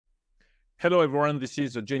Hello, everyone. This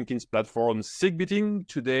is the Jenkins Platform SIG meeting.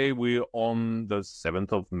 Today, we're on the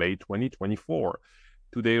 7th of May, 2024.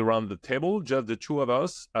 Today, around the table, just the two of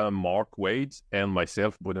us, Mark Wade and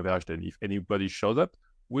myself, Bruno Verhaeghen. If anybody shows up,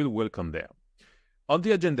 we'll welcome them. On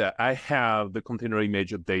the agenda, I have the container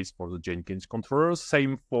image updates for the Jenkins controller,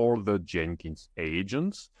 same for the Jenkins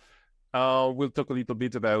agents. We'll talk a little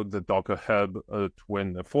bit about the Docker Hub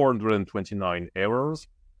 429 errors.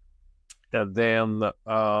 And then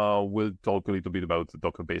we'll talk a little bit about the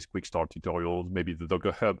Docker-based quick start tutorials, maybe the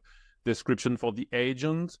Docker Hub description for the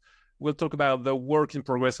agent. We'll talk about the work in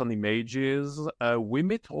progress on images. We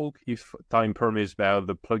may talk, if time permits, about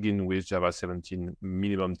the plugin with Java 17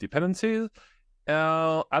 minimum dependencies,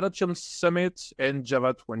 Adoption Summit, and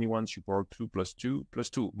Java 21 support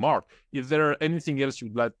 2+2+2. Mark, is there anything else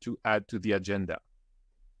you'd like to add to the agenda?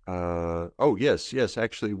 Oh, yes.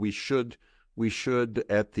 Actually, we should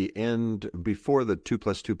at the end, before the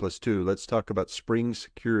 2+2+2, let's talk about Spring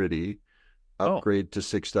Security upgrade to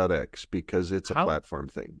 6.x because it's a platform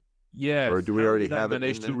thing. Yeah. Or do we already have it? I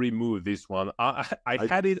managed to remove this one. I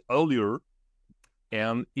had it earlier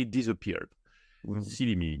and it disappeared.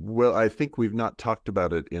 Silly me. Well, I think we've not talked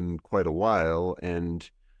about it in quite a while, and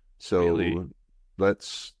so really?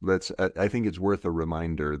 let's. I think it's worth a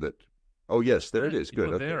reminder that. Oh yes, there it is.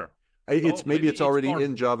 Good. Okay. There. Maybe it's already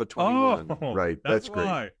in Java 21. Right. That's great.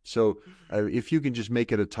 Why. So if you can just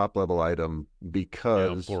make it a top level item,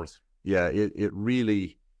 because of course. Yeah, it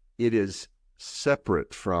really is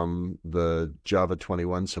separate from the Java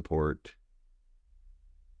 21 support.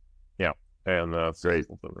 Yeah, and great.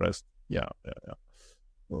 The rest. Yeah.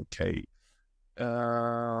 Okay.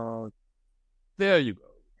 There you go.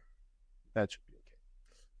 That should be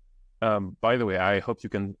okay. By the way, I hope you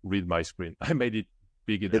can read my screen. I made it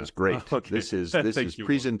big enough. It's great. Okay. This is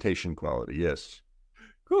presentation quality. Yes.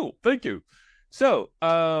 Cool. Thank you. So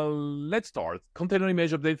let's start. Container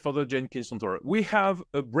image update for the Jenkins controller. We have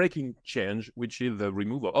a breaking change, which is the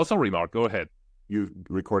removal. Oh, sorry, Mark. Go ahead.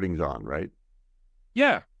 Recording's on, right?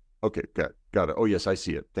 Yeah. Okay. Got it. Oh, yes, I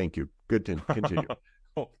see it. Thank you. Good to continue.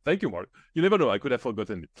 Oh, thank you, Mark. You never know. I could have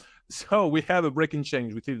forgotten it. So we have a breaking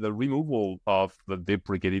change, which is the removal of the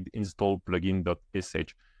deprecated install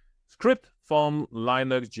plugin.sh script from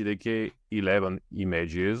Linux JDK 11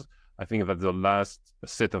 images. I think that's the last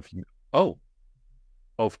set of. Oh,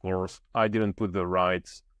 of course, I didn't put the right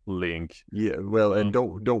link. Yeah, well, and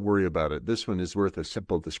don't worry about it. This one is worth a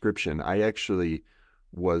simple description. I actually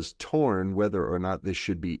was torn whether or not this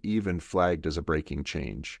should be even flagged as a breaking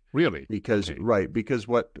change. Really? Because because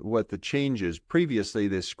what the change is, previously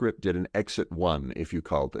this script did an exit 1 if you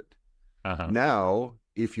called it. Now,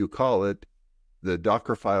 if you call it, the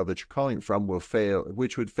Docker file that you're calling from will fail,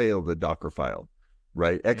 which would fail the Docker file,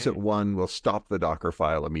 right? Exit 1 will stop the Docker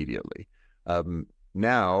file immediately.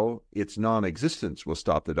 Now its non-existence will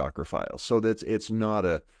stop the Docker file. So that it's not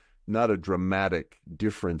a dramatic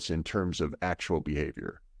difference in terms of actual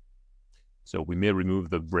behavior. So we may remove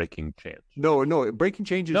the breaking change. No, breaking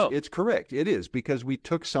change is, it's correct. It is, because we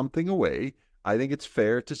took something away. I think it's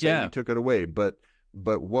fair to say we took it away, but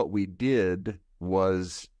what we did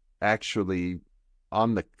was actually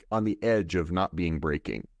on the edge of not being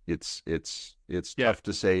breaking. It's tough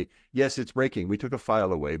to say, yes, it's breaking. We took a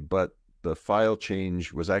file away, but the file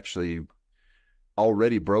change was actually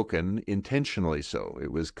already broken, intentionally so. It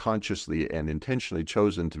was consciously and intentionally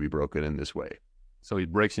chosen to be broken in this way. So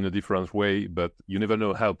it breaks in a different way, but you never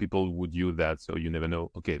know how people would use that, so you never know.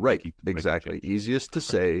 Okay. Right, exactly. Easiest to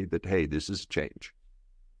say that, hey, this is change.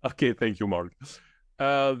 Okay, thank you, Mark.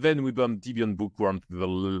 Then we bumped Debian Bookworm to the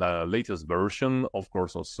latest version. Of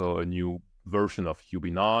course, also a new version of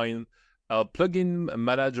UB9. Plugin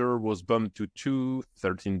Manager was bumped to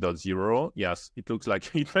 2.13.0. Yes, it looks like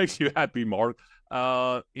it makes you happy, Mark.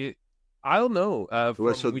 I don't know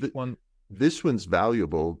which one. This one's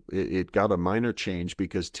valuable. It got a minor change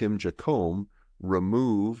because Tim Jacome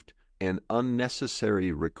removed an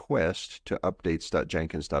unnecessary request to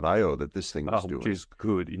updates.jenkins.io that this thing was doing. Which is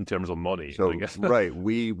good in terms of money, so, I guess. Right.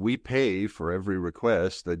 We pay for every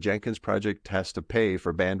request. The Jenkins project has to pay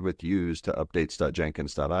for bandwidth used to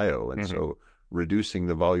updates.jenkins.io. And so reducing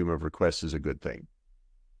the volume of requests is a good thing.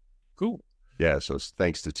 Cool. Yeah, so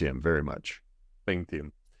thanks to Tim very much. Thank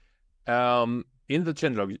you. In the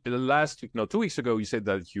changelog, 2 weeks ago, you said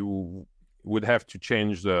that you would have to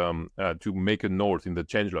change to make a note in the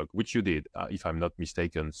changelog, which you did, if I'm not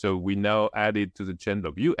mistaken. So we now added to the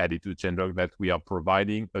changelog. You added to the changelog that we are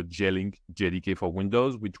providing a J-Link JDK for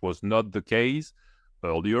Windows, which was not the case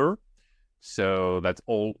earlier. So that's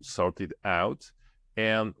all sorted out.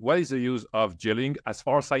 And what is the use of J-Link? As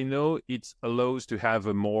far as I know, it allows to have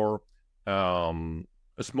a more a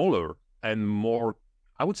smaller and more,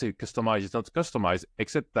 I would say customized. It's not customized,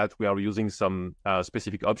 except that we are using some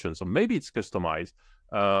specific options. So maybe it's customized.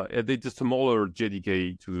 It's a smaller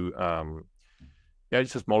JDK to,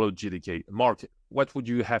 it's a smaller JDK. Mark, what would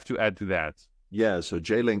you have to add to that? Yeah, so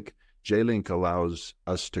JLink allows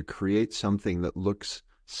us to create something that looks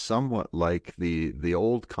somewhat like the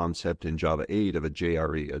old concept in Java 8 of a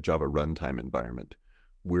JRE, a Java runtime environment.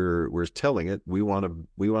 We're telling it we want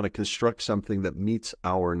to construct something that meets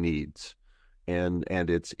our needs, and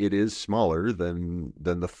it is smaller than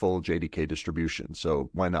the full JDK distribution.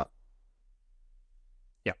 So why not?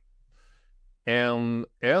 Yeah, and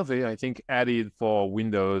Hervé, I think, added for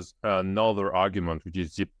Windows another argument, which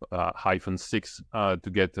is zip -6 to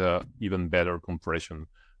get even better compression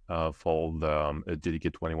for the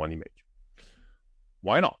JDK 21 image.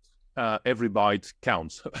 Why not? Every byte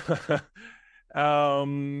counts.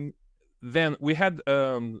 Then we had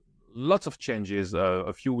lots of changes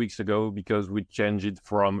a few weeks ago, because we changed it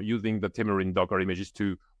from using the Temurin Docker images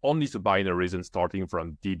to only the binaries and starting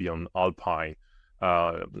from Debian, Alpine,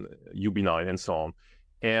 UB9, and so on.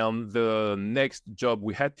 And the next job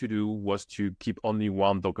we had to do was to keep only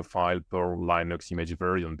one Docker file per Linux image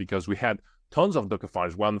variant, because we had tons of Docker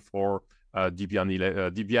files, one for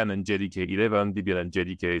Debian and JDK 11, Debian and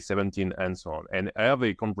JDK 17, and so on. And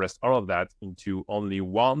Hervé compressed all of that into only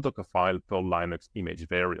one Docker file per Linux image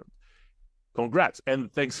variant. Congrats,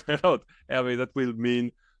 and thanks a lot, Hervé. That will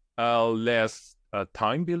mean less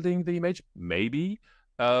time building the image, maybe,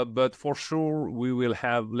 but for sure we will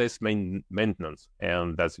have less maintenance,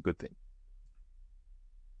 and that's a good thing.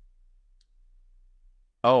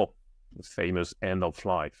 Oh, the famous end of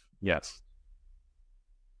life, yes.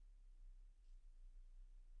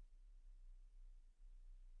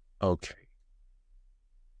 Okay.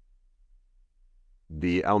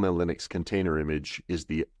 The Alma Linux container image is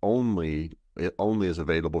it only is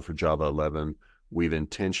available for Java 11. We've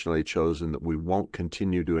intentionally chosen that we won't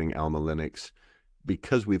continue doing Alma Linux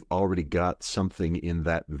because we've already got something in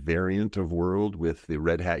that variant of world with the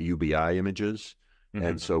Red Hat UBI images. Mm-hmm.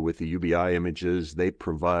 And so with the UBI images, they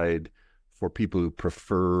provide, for people who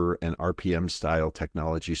prefer an RPM style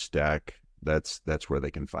technology stack, that's where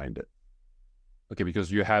they can find it. Okay,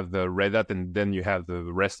 because you have the Red Hat, and then you have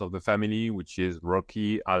the rest of the family, which is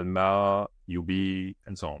Rocky, Alma, UB,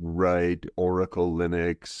 and so on. Right, Oracle,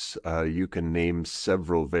 Linux. You can name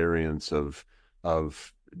several variants of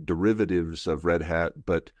derivatives of Red Hat,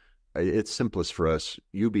 but it's simplest for us.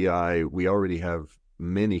 UBI, we already have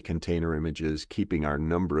many container images. Keeping our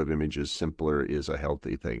number of images simpler is a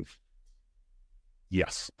healthy thing.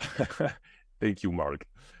 Yes. Thank you, Mark.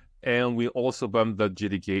 And we also bumped the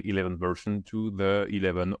JDK 11 version to the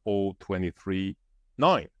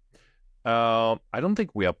 11.023.9. I don't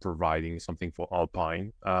think we are providing something for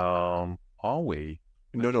Alpine, are we?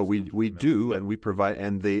 No, we do, and we provide,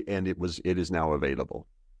 and it is now available.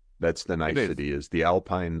 That's the nicety, is the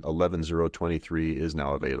Alpine 11.023 is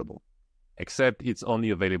now available. Except it's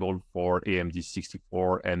only available for AMD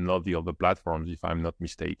 64 and not the other platforms, if I'm not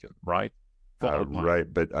mistaken, right? Right,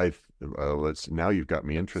 but now you've got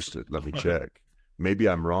me interested. Let me check. Maybe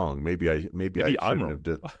I'm wrong. Maybe I shouldn't have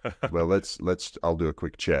done. Well, I'll do a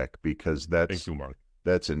quick check, because Thank you, Mark.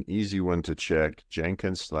 That's an easy one to check.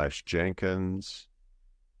 Jenkins/Jenkins,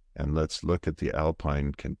 and let's look at the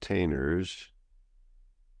Alpine containers.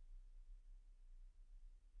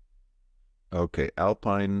 Okay,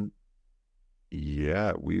 Alpine.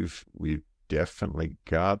 Yeah, we've definitely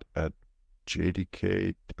got a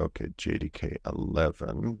JDK, okay, JDK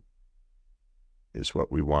 11 is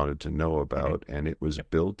what we wanted to know about, and it was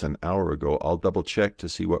built an hour ago. I'll double check to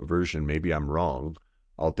see what version. Maybe I'm wrong.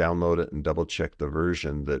 I'll download it and double check the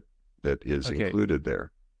version that is included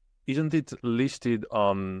there. Isn't it listed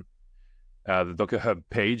on the Docker Hub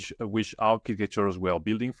page which architectures we are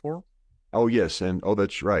building for? Oh, yes, and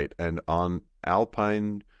that's right. And on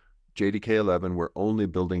Alpine JDK 11, we're only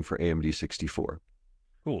building for AMD 64.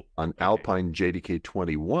 Cool. On Alpine JDK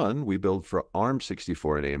 21, we build for ARM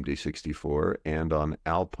 64 and AMD 64, and on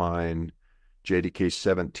Alpine JDK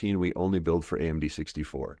 17, we only build for AMD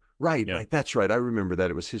 64. Right, yeah. Right, that's right. I remember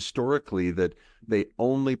that. It was historically that they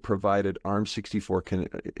only provided ARM 64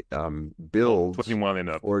 builds 21 and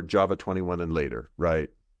up, or Java 21 and later. Right.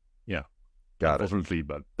 Yeah. Got it. Unfortunately,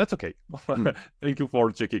 but that's okay. Thank you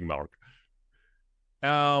for checking, Mark.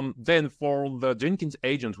 Then for the Jenkins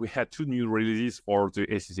agent, we had 2 new releases for the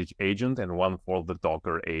SSH agent and one for the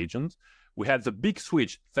Docker agent. We had the big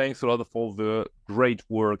switch, thanks a lot for the great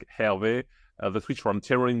work, Hervé, the switch from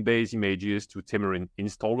Temurin-based images to Temurin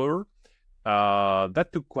installer.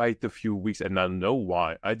 That took quite a few weeks, and I know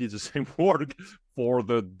why. I did the same work for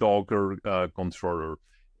the Docker controller.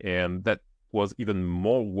 And that was even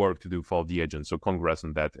more work to do for the agent. So congrats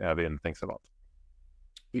on that, Hervé, and thanks a lot.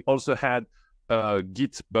 We also had a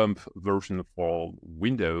Git bump version for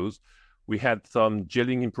Windows. We had some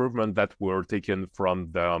gelling improvements that were taken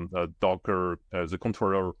from the Docker, the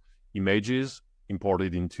controller images,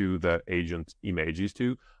 imported into the agent images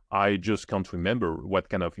too. I just can't remember what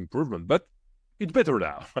kind of improvement, but it's better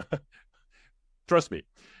now. Trust me.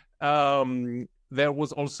 There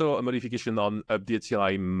was also a modification on update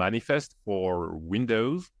CLI manifest for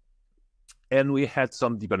Windows. And we had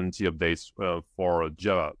some dependency updates for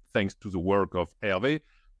Java. Thanks to the work of Hervé,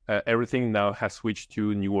 everything now has switched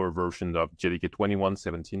to newer versions of JDK 21,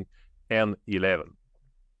 17, and 11.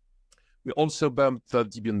 We also bumped the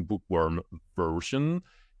Debian Bookworm version,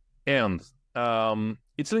 and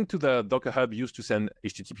it's linked to the Docker Hub used to send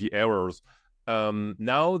HTTP errors.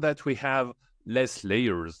 Now that we have less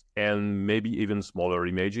layers and maybe even smaller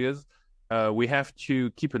images, we have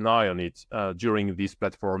to keep an eye on it during this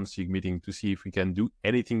Platform SIG meeting to see if we can do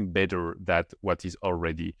anything better than what is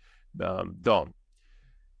already done.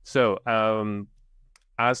 So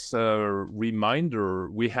as a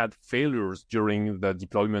reminder, we had failures during the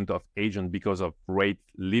deployment of agent because of rate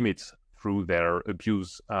limits through their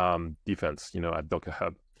abuse defense, at Docker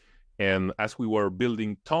Hub. And as we were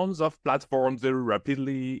building tons of platforms very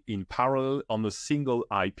rapidly in parallel on a single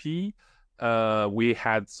IP, we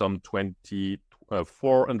had some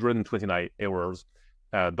 429 errors.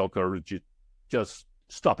 Docker, just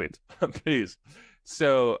stop it, please.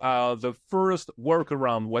 So the first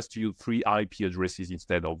workaround was to use 3 IP addresses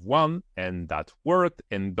instead of 1, and that worked,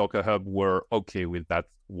 and Docker Hub were okay with that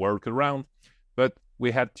workaround. But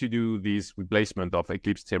we had to do this replacement of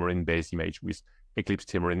Eclipse Xamarin base image with Eclipse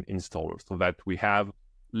Xamarin installer so that we have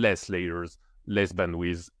less layers, less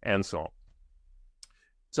bandwidth, and so on.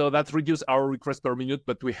 So that reduced our requests per minute,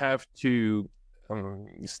 but we have to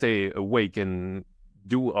stay awake and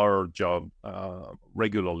do our job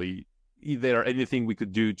regularly. Is there anything we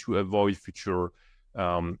could do to avoid future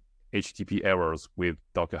HTTP errors with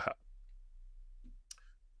Docker Hub?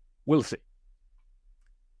 We'll see.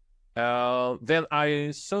 Then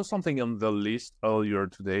I saw something on the list earlier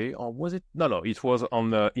today, or was it? No, it was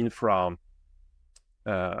on the infra.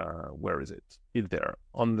 Where is it? It's there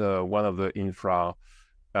on the one of the infra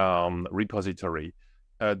repository.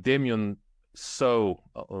 Damien saw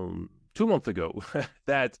 2 months ago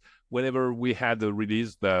that whenever we had a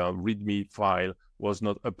release, the README file was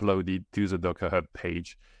not uploaded to the Docker Hub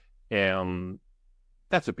page, and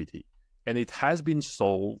that's a pity. And it has been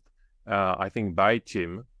solved, I think, by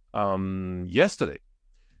Tim yesterday.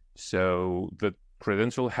 So the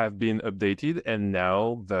credentials have been updated, and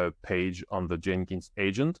now the page on the Jenkins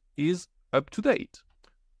agent is up to date.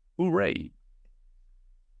 Hooray!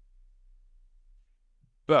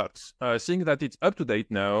 But seeing that it's up to date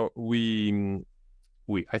now,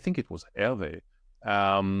 I think it was Hervé,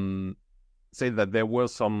 said that there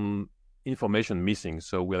was some information missing,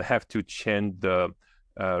 so we'll have to change the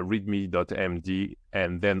readme.md,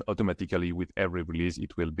 and then automatically with every release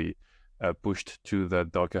it will be pushed to the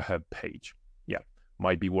Docker Hub page. Yeah,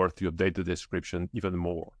 might be worth to update the description even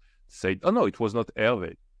more. Said, oh no, it was not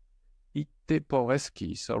Hervé. Ite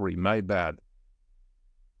Poreski, sorry, my bad.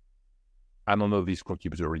 I don't know this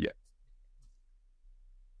contributor yet.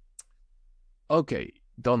 Okay,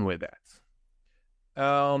 done with that.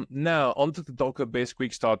 Now, onto the Docker-based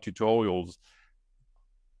quick start tutorials.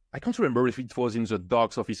 I can't remember if it was in the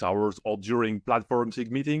docs office hours or during Platform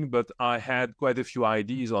SIG meeting, but I had quite a few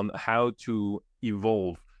ideas on how to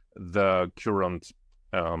evolve the current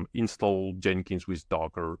install Jenkins with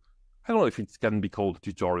Docker. I don't know if it can be called a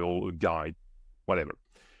tutorial, a guide, whatever.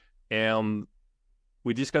 And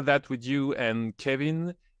we discussed that with you and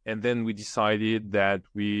Kevin, and then we decided that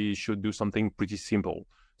we should do something pretty simple.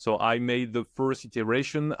 So I made the first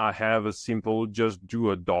iteration. I have a simple, just do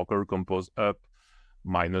a Docker compose up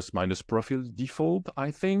 -- profile default, I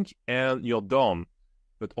think, and you're done.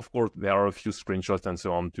 But of course, there are a few screenshots and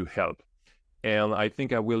so on to help. And I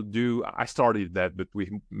think I started that, but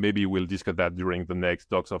maybe we'll discuss that during the next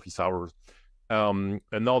docs office hours.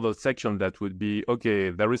 Another section that would be, okay,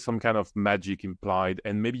 there is some kind of magic implied,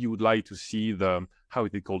 and maybe you would like to see how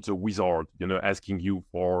it is called, the wizard, asking you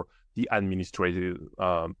for the administrative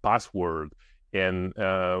password, and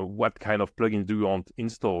what kind of plugins do you want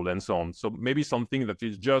installed, and so on. So maybe something that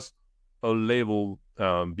is just a level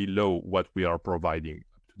below what we are providing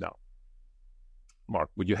up to now. Mark,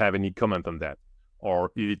 would you have any comment on that?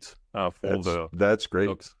 Or is it That's great.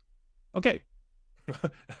 Docs? Okay.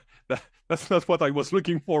 That's not what I was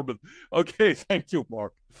looking for, but okay, thank you,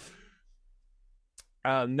 Mark.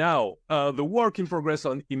 Now, the work in progress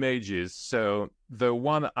on images. So the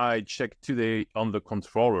one I checked today on the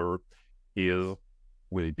controller is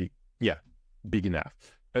really big. Yeah, big enough.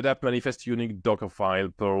 Adapt manifest unique Docker file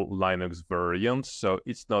per Linux variant. So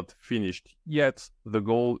it's not finished yet. The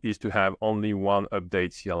goal is to have only one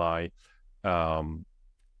update CLI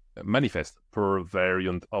manifest per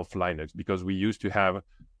variant of Linux, because we used to have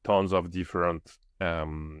tons of different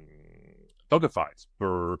Docker files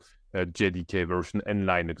per JDK version and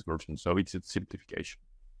Linux version. So it's a simplification.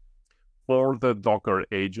 For the Docker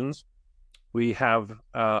agents, we have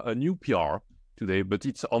a new PR today, but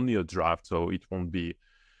it's only a draft, so it won't be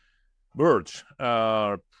merged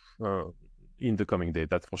in the coming day,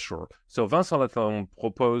 that's for sure. So Vincent Latham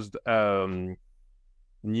proposed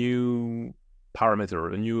new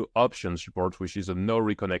parameter, a new option support, which is a no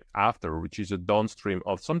reconnect after, which is a downstream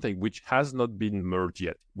of something which has not been merged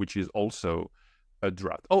yet, which is also a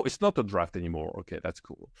draft. Oh, it's not a draft anymore. Okay, that's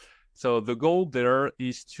cool. So the goal there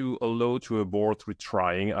is to allow to abort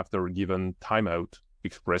retrying after a given timeout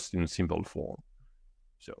expressed in simple form.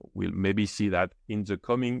 So we'll maybe see that in the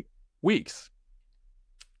coming weeks.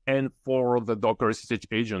 And for the Docker SSH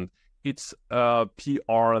agent, it's a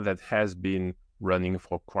PR that has been running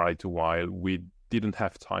for quite a while. We didn't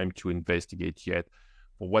have time to investigate yet.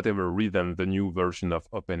 For whatever reason, the new version of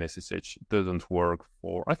OpenSSH doesn't work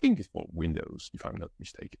for, I think it's for Windows, if I'm not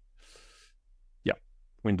mistaken. Yeah,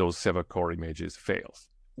 Windows Server Core Images fails.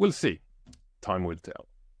 We'll see. Time will tell.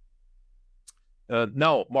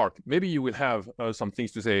 Now, Mark, maybe you will have some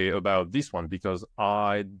things to say about this one, because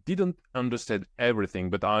I didn't understand everything,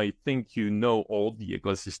 but I think you know all the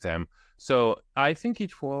ecosystem. So I think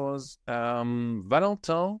it was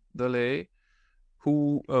Valentin Delay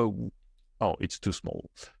who, oh, it's too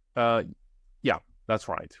small. Yeah, that's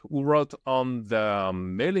right. Who wrote on the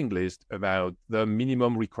mailing list about the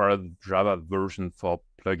minimum required Java version for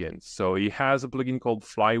plugins. So he has a plugin called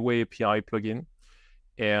Flyway API plugin,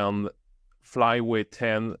 and Flyway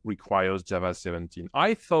 10 requires Java 17.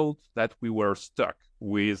 I thought that we were stuck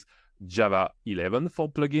with Java 11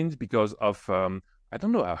 for plugins because of, I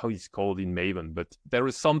don't know how it's called in Maven, but there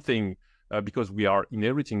is something because we are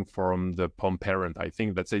inheriting from the POM parent, I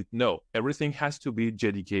think, that says, no, everything has to be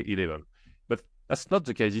JDK 11. But that's not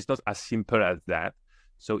the case. It's not as simple as that.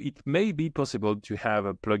 So it may be possible to have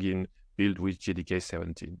a plugin built with JDK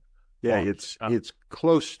 17. Yeah, it's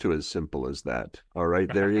close to as simple as that. All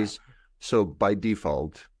right, there is. So by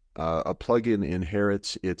default, a plugin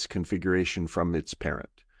inherits its configuration from its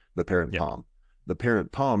parent, the parent POM. The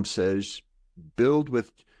parent POM says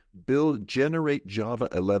generate Java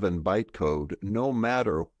 11 bytecode no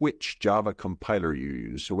matter which Java compiler you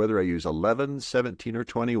use. So whether I use 11, 17, or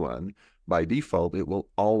 21, by default, it will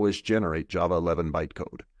always generate Java 11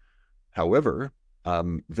 bytecode. However,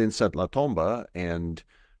 Vincent Latomba and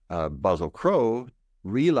Basil Crow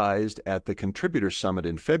realized at the Contributor Summit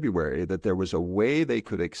in February that there was a way they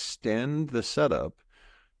could extend the setup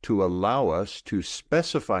to allow us to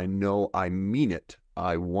specify, no, I mean it,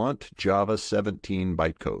 I want Java 17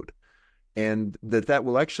 bytecode. And that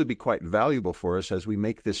will actually be quite valuable for us as we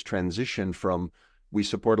make this transition from we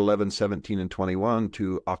support 11, 17, and 21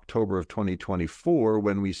 to October of 2024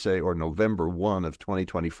 when we say, or November 1 of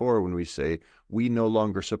 2024 when we say, we no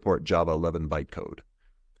longer support Java 11 bytecode.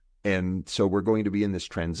 And so we're going to be in this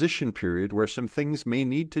transition period where some things may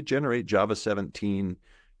need to generate Java 17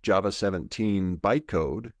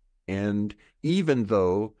 bytecode. And even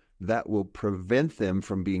though that will prevent them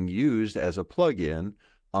from being used as a plugin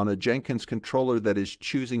on a Jenkins controller that is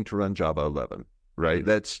choosing to run Java 11, right?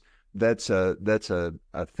 Mm-hmm. That's a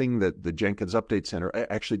thing that the Jenkins Update Center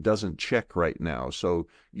actually doesn't check right now. So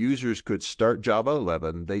users could start Java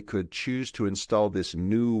 11. They could choose to install this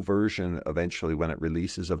new version eventually when it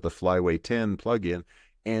releases of the Flyway 10 plugin,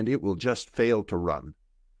 and it will just fail to run,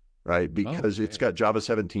 right? Because it's got Java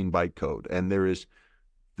 17 bytecode, and there is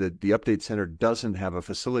the Update Center doesn't have a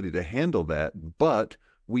facility to handle that, but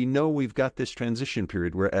we know we've got this transition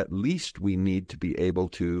period where at least we need to be able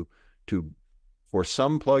to for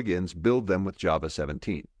some plugins, build them with Java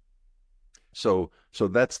 17. So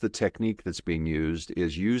that's the technique that's being used,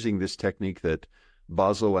 is using this technique that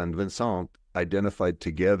Basil and Vincent identified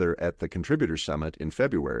together at the Contributor Summit in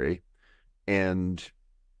February. And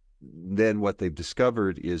then what they've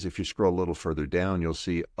discovered is if you scroll a little further down, you'll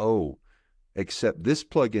see, oh, except this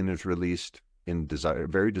plugin is released in a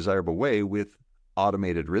very desirable way with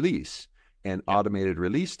automated release. And automated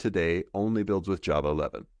release today only builds with Java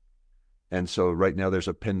 11. And so right now there's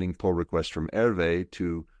a pending pull request from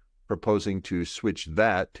Hervé proposing to switch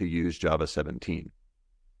that to use Java 17.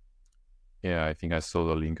 Yeah, I think I saw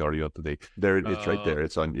the link earlier today. There, it's right there.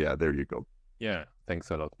 It's on, yeah, there you go. Yeah, Thanks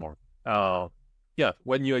a lot, Mark. Yeah,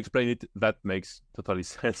 when you explain it, that makes totally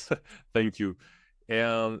sense. Thank you.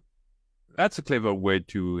 And that's a clever way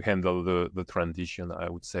to handle the transition, I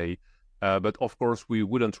would say. But of course, we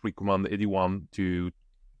wouldn't recommend anyone to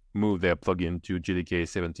move their plugin to JDK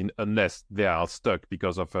 17 unless they are stuck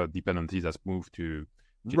because of a dependency that's moved to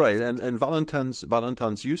JDK. Right, and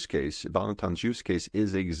Valentin's use case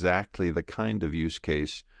is exactly the kind of use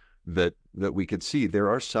case that we could see. There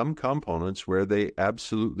are some components where they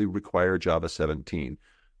absolutely require Java 17.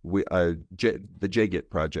 The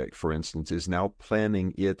JGit project, for instance, is now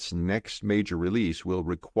planning its next major release will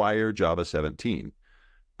require Java 17.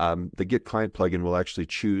 The Git client plugin will actually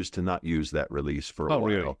choose to not use that release for a while.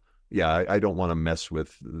 Really? Yeah, I don't want to mess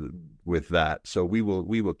with that. So we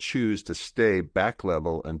will choose to stay back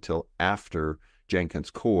level until after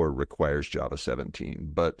Jenkins core requires Java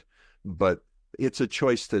 17. But it's a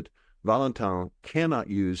choice that Valentin cannot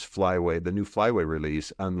use Flyway, the new Flyway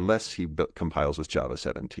release, unless he compiles with Java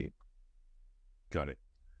 17. Got it.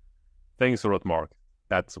 Thanks a lot, Mark.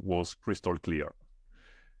 That was crystal clear.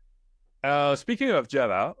 Speaking of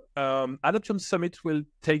Java, Adoption Summit will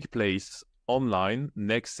take place online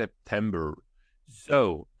next September.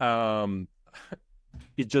 So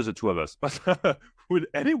it's just the two of us. But would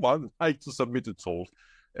anyone like to submit a talk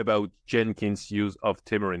about Jenkins' use of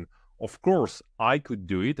Tamarin? Of course, I could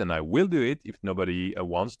do it, and I will do it if nobody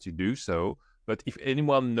wants to do so. But if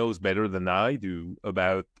anyone knows better than I do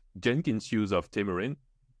about Jenkins' use of Tamarin,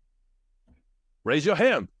 raise your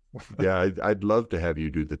hand. Yeah, I'd love to have you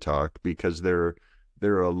do the talk, because there's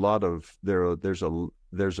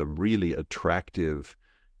a really attractive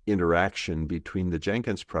interaction between the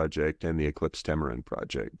Jenkins project and the Eclipse Tamarin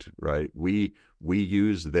project, right? We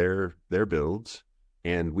use their builds,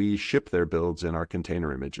 and we ship their builds in our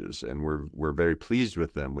container images, and we're very pleased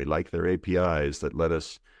with them. We like their APIs that let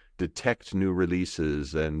us detect new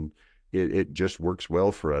releases, and it just works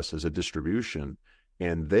well for us as a distribution.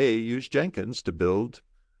 And they use Jenkins to build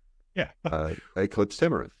Eclipse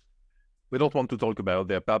Tamarin. We don't want to talk about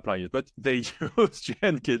their pipelines, but they use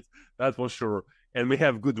Jenkins, that's for sure. And we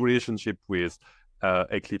have good relationship with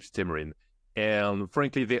Eclipse Tamarin. And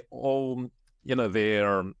frankly, they all, they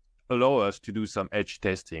allow us to do some edge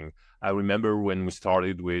testing. I remember when we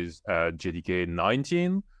started with JDK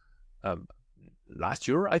 19 last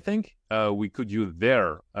year, I think, we could use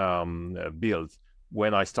their builds.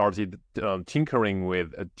 When I started tinkering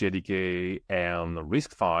with JDK and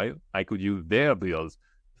RISC-V, I could use their builds.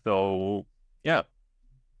 So, yeah,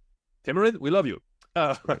 Tamarin, we love you.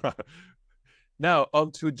 Now,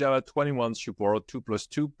 on to Java 21 support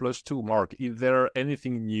 2+2+2. Mark, is there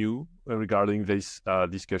anything new regarding this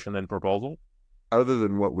discussion and proposal? Other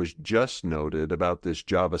than what was just noted about this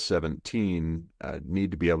Java 17, need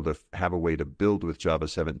to be able to have a way to build with Java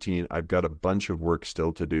 17, I've got a bunch of work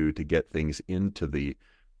still to do to get things into the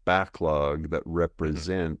backlog that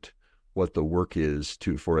represent what the work is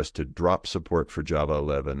for us to drop support for Java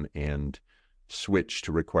 11 and switch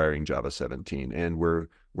to requiring Java 17. And we're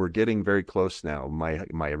getting very close now.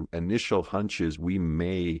 My initial hunch is we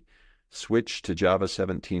may switch to Java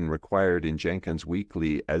 17 required in Jenkins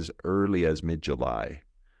Weekly as early as mid-July.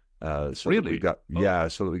 So really? So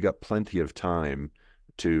that we got plenty of time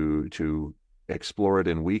to explore it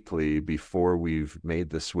in Weekly before we've made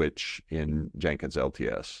the switch in Jenkins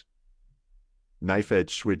LTS. Knife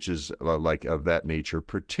edge switches like of that nature,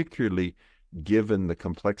 particularly given the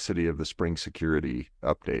complexity of the Spring Security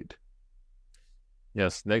update.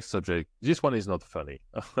 Yes, next subject. This one is not funny.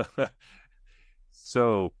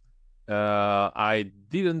 So I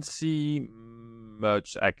didn't see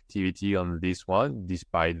much activity on this one,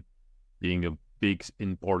 despite being a big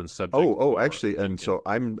important subject. Actually, and so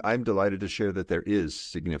I'm delighted to share that there is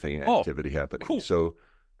significant activity happening. Cool. So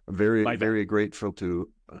very grateful to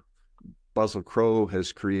Basil Crow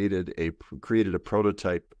has created a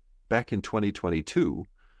prototype back in 2022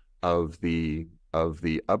 of the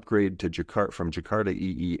upgrade to from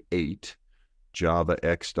Jakarta EE8 Java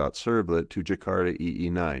X.Servlet to Jakarta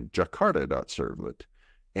EE9 Jakarta.Servlet,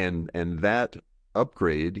 and that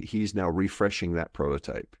upgrade, he's now refreshing that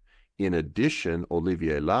prototype. In addition,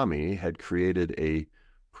 Olivier Lamy had created a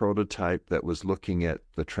prototype that was looking at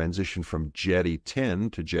the transition from Jetty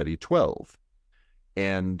 10 to Jetty 12.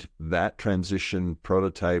 And that transition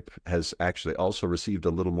prototype has actually also received a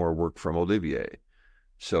little more work from Olivier.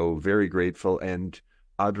 So very grateful. And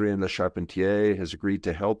Adrien Le Charpentier has agreed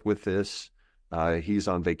to help with this. He's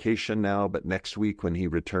on vacation now, but next week when he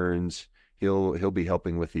returns, he'll be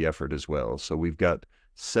helping with the effort as well. So we've got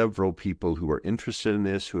several people who are interested in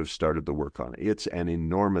this who have started the work on it. It's an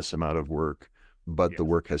enormous amount of work, but the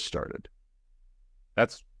work has started.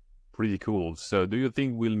 That's Pretty cool. So do you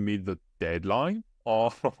think we'll meet the deadline?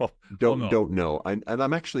 Or don't know. And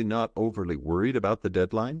I'm actually not overly worried about the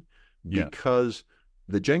deadline because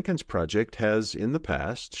the Jenkins project has in the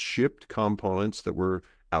past shipped components that were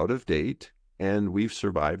out of date, and we've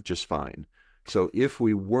survived just fine. So if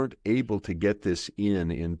we weren't able to get this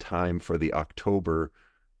in time for the October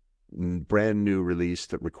brand new release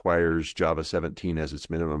that requires Java 17 as its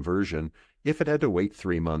minimum version, if it had to wait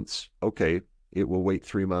 3 months, okay, it will wait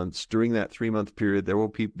 3 months. During that 3-month period, there will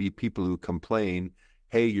be people who complain,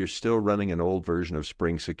 hey, you're still running an old version of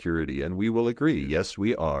Spring Security. And we will agree, yes,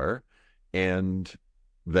 we are. And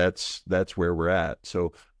that's where we're at.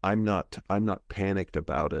 So I'm not panicked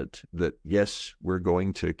about it, that yes, we're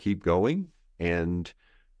going to keep going, and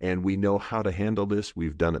we know how to handle this.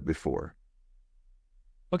 We've done it before.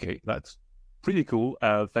 Okay, that's pretty cool.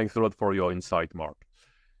 Thanks a lot for your insight, Mark.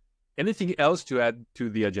 Anything else to add to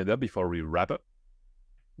the agenda before we wrap up?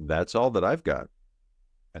 That's all that I've got.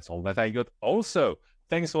 That's all that I got. Also,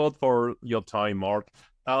 thanks a lot for your time, Mark.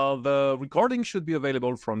 The recording should be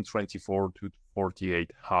available from 24 to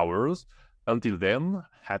 48 hours. Until then,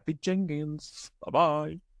 happy Jenkins.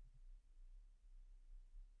 Bye-bye.